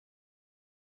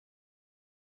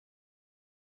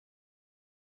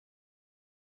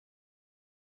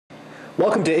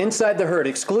Welcome to Inside the Herd,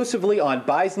 exclusively on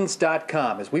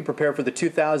Bisons.com. As we prepare for the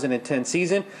 2010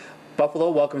 season, Buffalo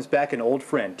welcomes back an old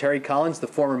friend. Terry Collins, the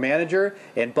former manager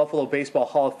and Buffalo Baseball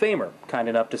Hall of Famer, kind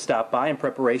enough to stop by in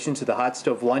preparation to the Hot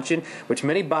Stove Luncheon, which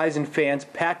many Bison fans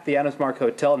packed the Adams Mark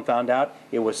Hotel and found out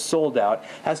it was sold out.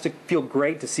 Has to feel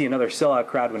great to see another sellout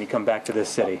crowd when you come back to this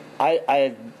city.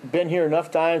 I've been here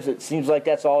enough times, it seems like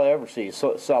that's all I ever see,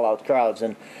 sellout crowds.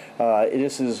 And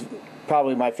this is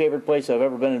probably my favorite place I've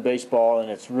ever been in baseball, and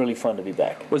it's really fun to be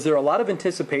back. Was there a lot of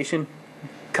anticipation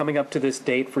coming up to this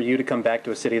date for you to come back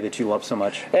to a city that you love so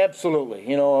much? Absolutely.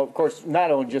 You know, of course, not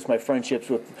only just my friendships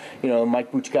with, Mike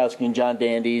Buchkowski and John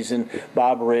Dandies and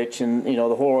Bob Rich and, the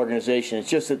whole organization. It's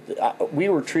just that we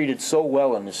were treated so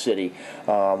well in this city.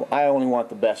 I only want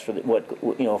the best for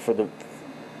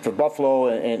for Buffalo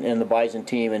and the Bison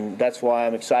team, and that's why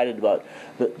I'm excited about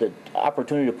the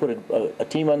opportunity to put a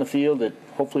team on the field that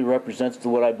hopefully represents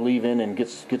what I believe in and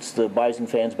gets the Bison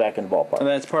fans back in the ballpark. And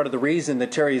that's part of the reason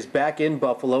that Terry is back in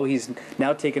Buffalo. He's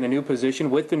now taken a new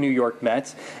position with the New York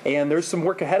Mets, and there's some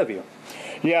work ahead of you.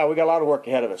 Yeah, we got a lot of work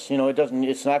ahead of us.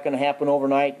 It's not going to happen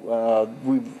overnight.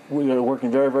 We are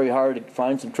working very, very hard to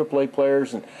find some AAA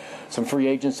players and some free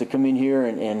agents that come in here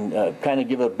and kind of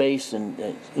give a base and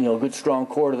a good strong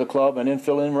core to the club, and then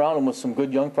fill in around them with some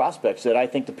good young prospects that I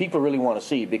think the people really want to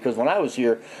see. Because when I was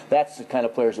here, that's the kind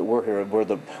of players that were here. Were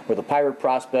the pirate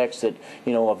prospects that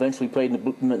eventually played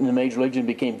in the major leagues and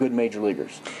became good major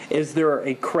leaguers. Is there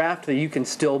a craft that you can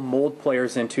still mold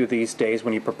players into these days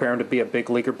when you prepare them to be a big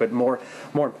leaguer, but more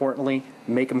importantly,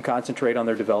 make them concentrate on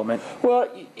their development? Well,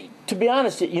 to be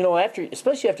honest,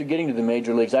 especially after getting to the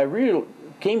major leagues, I really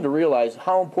came to realize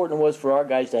how important it was for our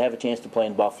guys to have a chance to play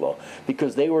in Buffalo,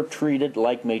 because they were treated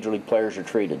like major league players are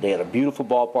treated. They had a beautiful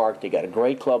ballpark. They got a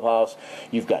great clubhouse.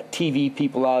 You've got TV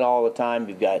people out all the time.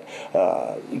 You've got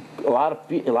a lot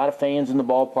of fans in the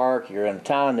ballpark. You're in a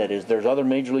town there's other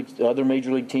major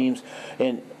league teams,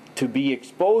 and to be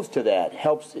exposed to that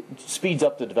speeds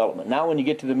up the development. Now when you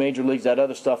get to the major leagues, that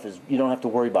other stuff you don't have to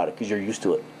worry about it because you're used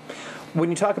to it. When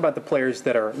you talk about the players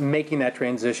that are making that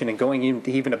transition and going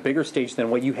into even a bigger stage than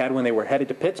what you had when they were headed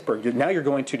to Pittsburgh, now you're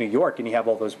going to New York and you have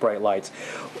all those bright lights.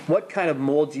 What kind of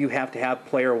mold do you have to have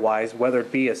player-wise, whether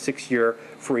it be a 6-year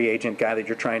free agent guy that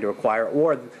you're trying to acquire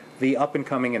or the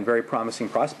up-and-coming and very promising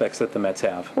prospects that the Mets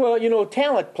have? Well,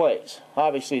 talent plays.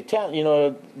 Obviously,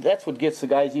 talent, that's what gets the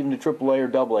guys even to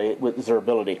AAA or AA with their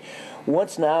ability.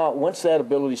 Once that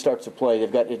ability starts to play,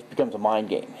 it becomes a mind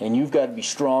game, and you've got to be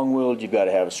strong-willed. You've got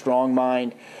to have a strong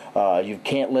mind. You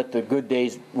can't let the good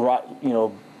days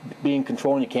be in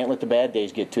control, and you can't let the bad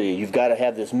days get to you. You've got to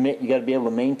have this. You got to be able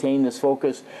to maintain this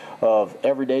focus of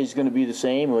every day is going to be the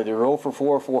same, whether you're 0 for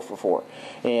 4 or 4 for 4,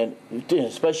 and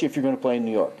especially if you're going to play in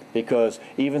New York, because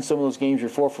even some of those games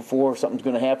you're 4 for 4, something's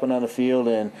going to happen on the field,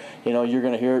 and you're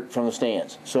going to hear it from the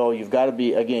stands. So you've got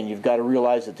to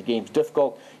realize that the game's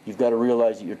difficult. You've got to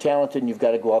realize that you're talented, and you've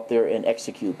got to go out there and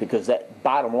execute, because that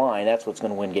bottom line, that's what's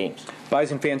going to win games.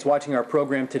 Bison fans watching our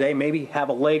program today maybe have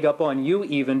a leg up on you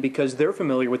even because they're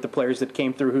familiar with the players that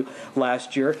came through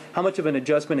last year. How much of an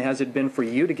adjustment has it been for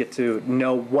you to get to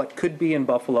know what could be in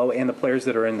Buffalo and the players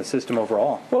that are in the system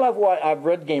overall? Well, I've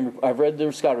read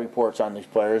their scout reports on these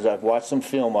players. I've watched some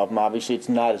film of them. Obviously, it's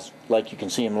not as like you can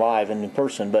see them live and in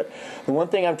person, but the one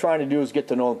thing I'm trying to do is get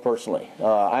to know them personally.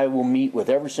 I will meet with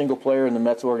every single player in the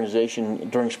Mets organization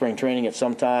during spring training at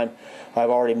some time. I've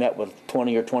already met with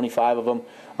 20 or 25 of them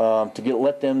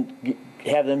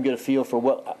have them get a feel for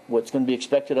what's going to be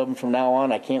expected of them from now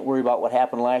on. I can't worry about what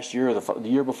happened last year or the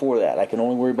year before that. I can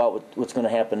only worry about what's going to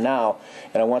happen now,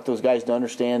 and I want those guys to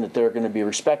understand that they're going to be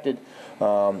respected,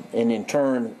 and in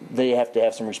turn they have to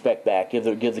have some respect back, give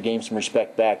the game some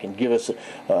respect back, and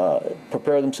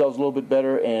prepare themselves a little bit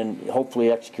better and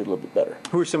hopefully execute a little bit better.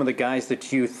 Who are some of the guys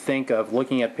that you think of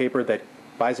looking at paper that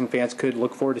Bison fans could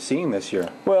look forward to seeing this year?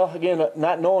 Well, again,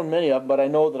 not knowing many of them, but I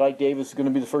know that Ike Davis is going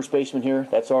to be the first baseman here.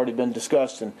 That's already been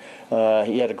discussed, and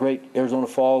he had a great Arizona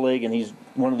Fall League, and he's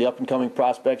one of the up-and-coming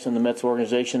prospects in the Mets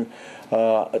organization.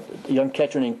 A young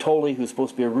catcher named Tolley, who's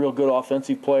supposed to be a real good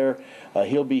offensive player.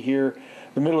 He'll be here.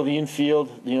 The middle of the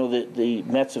infield, the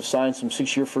Mets have signed some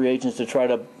 6-year free agents to try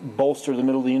to bolster the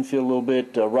middle of the infield a little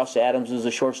bit. Russ Adams is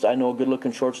a shortstop. I know a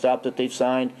good-looking shortstop that they've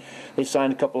signed. They've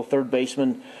signed a couple of third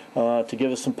basemen to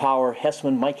give us some power.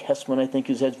 Mike Hessman, I think,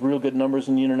 has had real good numbers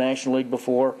in the International League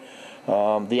before.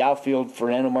 The outfield,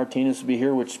 Fernando Martinez will be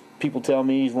here, which people tell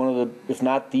me he's one of the, if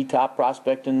not the top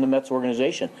prospect in the Mets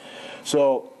organization.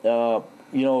 So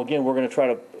again, we're going to try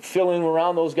to fill in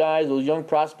around those guys, those young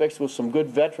prospects, with some good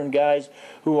veteran guys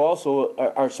who also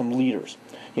are some leaders.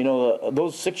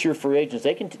 Those 6-year free agents,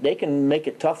 they can make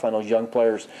it tough on those young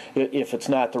players if it's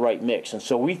not the right mix. And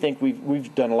so we think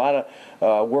we've done a lot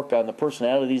of work on the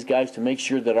personality of these guys to make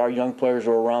sure that our young players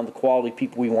are around the quality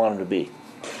people we want them to be.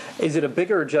 Is it a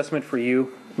bigger adjustment for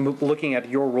you, looking at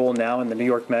your role now in the New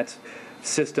York Mets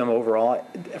system overall,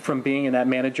 from being in that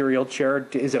managerial chair?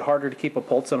 Is it harder to keep a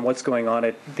pulse on what's going on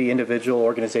at the individual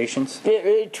organizations?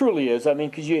 It truly is. I mean,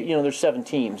 because there's 7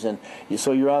 teams, and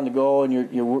so you're on the go, and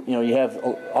you have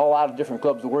a lot of different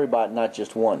clubs to worry about, not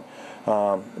just one.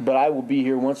 But I will be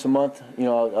here once a month,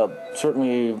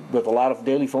 certainly with a lot of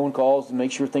daily phone calls to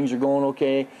make sure things are going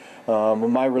okay. With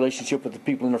my relationship with the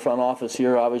people in the front office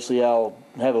here, obviously I'll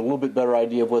have a little bit better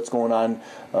idea of what's going on,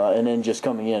 and then just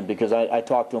coming in, because I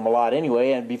talk to them a lot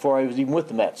anyway, and before I was even with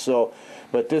the Mets.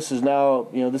 But this is now,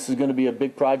 this is going to be a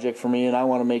big project for me, and I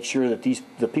want to make sure that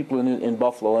the people in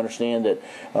Buffalo understand that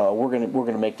we're going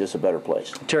to make this a better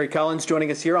place. Terry Collins joining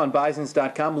us here on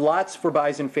Bisons.com. Lots for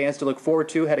Bison fans to look forward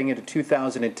to heading into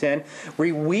 2010.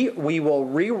 We will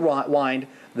rewind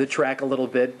the track a little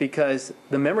bit, because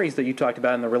the memories that you talked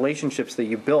about and the relationships that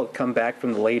you built come back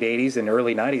from the late 80s and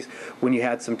early 90s when you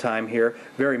had some time here.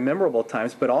 Very memorable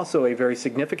times, but also a very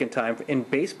significant time in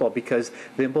baseball, because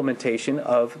the implementation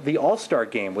of the All-Star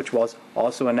game, which was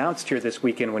also announced here this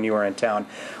weekend when you were in town.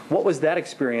 What was that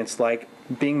experience like,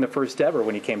 being the first ever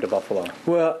when you came to Buffalo?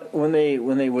 Well, when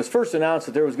they was first announced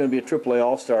that there was going to be a AAA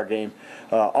All-Star game,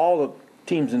 all the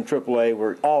teams in AAA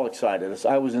were all excited.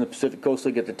 I was in the Pacific Coast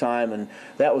League at the time, and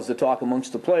that was the talk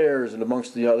amongst the players and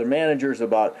amongst the other managers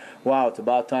about, wow, it's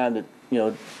about time that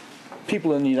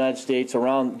people in the United States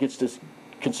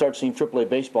can start seeing AAA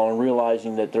baseball and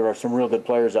realizing that there are some real good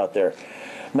players out there.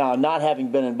 Now, not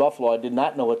having been in Buffalo, I did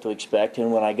not know what to expect,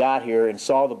 and when I got here and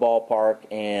saw the ballpark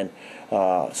and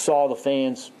saw the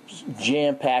fans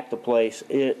jam-pack the place,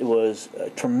 it was a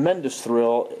tremendous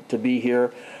thrill to be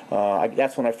here.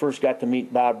 That's when I first got to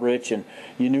meet Bob Rich, and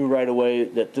you knew right away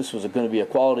that this was going to be a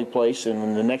quality place. And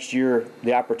when the next year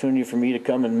the opportunity for me to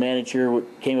come and manage here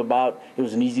came about, it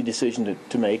was an easy decision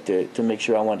to make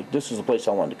sure this was the place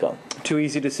I wanted to come. 2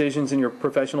 easy decisions in your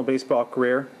professional baseball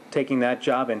career, taking that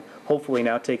job and hopefully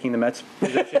now taking the Mets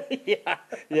position.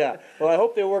 Yeah. Well, I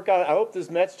hope they work out. I hope this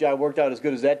Mets job worked out as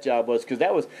good as that job was, because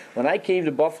that was when I came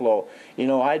to Buffalo.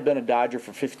 I'd been a Dodger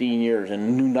for 15 years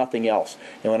and knew nothing else.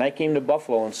 And when I came to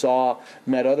Buffalo and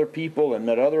met other people and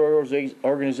met other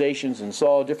organizations and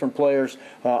saw different players,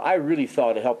 I really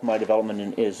thought it helped my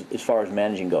development as far as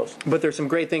managing goes. But there's some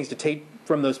great things to take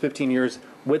from those 15 years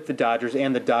with the Dodgers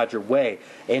and the Dodger way,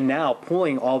 and now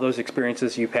pulling all those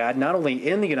experiences you've had, not only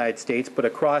in the United States but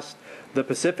across the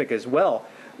Pacific as well.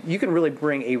 You can really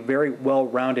bring a very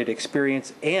well-rounded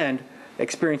experience and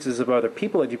experiences of other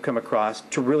people that you've come across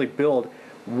to really build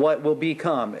what will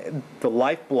become the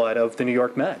lifeblood of the New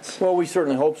York Mets. Well, we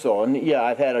certainly hope so. And yeah,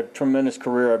 I've had a tremendous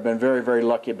career. I've been very, very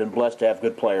lucky. I've been blessed to have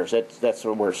good players. That's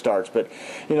where it starts. But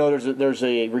there's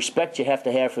a respect you have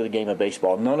to have for the game of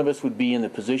baseball. None of us would be in the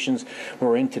positions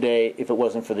we're in today if it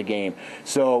wasn't for the game.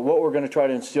 So what we're going to try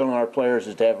to instill in our players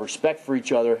is to have respect for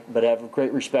each other, but have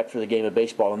great respect for the game of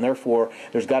baseball. And therefore,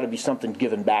 there's got to be something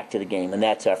given back to the game, and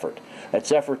that's effort.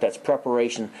 That's effort, that's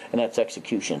preparation, and that's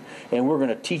execution. And we're going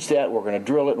to teach that. We're going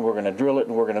to drill it, and we're going to drill it,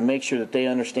 and we're going to make sure that they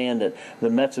understand that the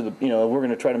Mets are we're going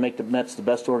to try to make the Mets the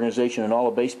best organization in all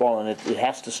of baseball, and it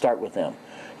has to start with them.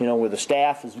 Where the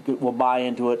staff will buy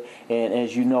into it, and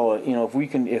as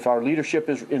if our leadership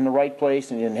is in the right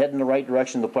place and head in the right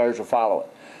direction, the players will follow it.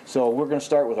 So we're going to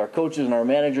start with our coaches and our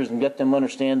managers and get them to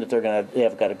understand that they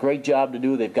have got a great job to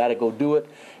do. They've got to go do it,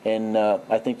 and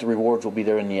I think the rewards will be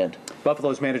there in the end.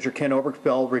 Buffalo's manager Ken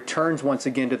Oberkfell returns once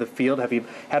again to the field. Have you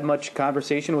had much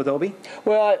conversation with Obi?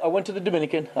 Well, I went to the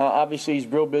Dominican. Obviously, he's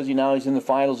real busy now. He's in the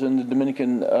finals in the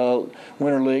Dominican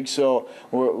Winter League, so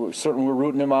we're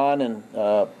rooting him on. And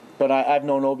but I've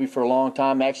known Obi for a long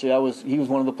time. Actually, he was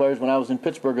one of the players when I was in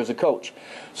Pittsburgh as a coach.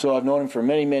 So I've known him for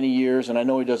many, many years, and I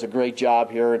know he does a great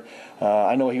job here. And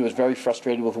I know he was very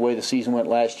frustrated with the way the season went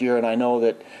last year, and I know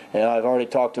that I've already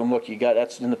talked to him. Look,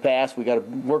 that's in the past. We got to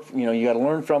work. You got to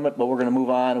learn from it, but we're going to move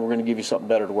on, and we're going to give you something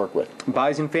better to work with.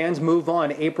 Bison fans, move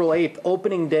on. April 8th,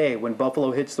 opening day, when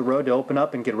Buffalo hits the road to open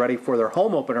up and get ready for their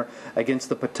home opener against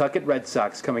the Pawtucket Red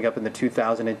Sox coming up in the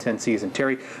 2010 season.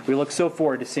 Terry, we look so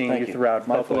forward to seeing you throughout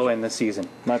Buffalo and the season.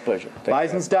 My pleasure.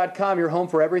 Bisons.com, your home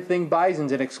for everything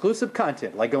Bisons and exclusive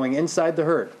content like going inside the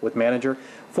herd with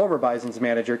former Bisons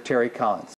manager Terry Collins.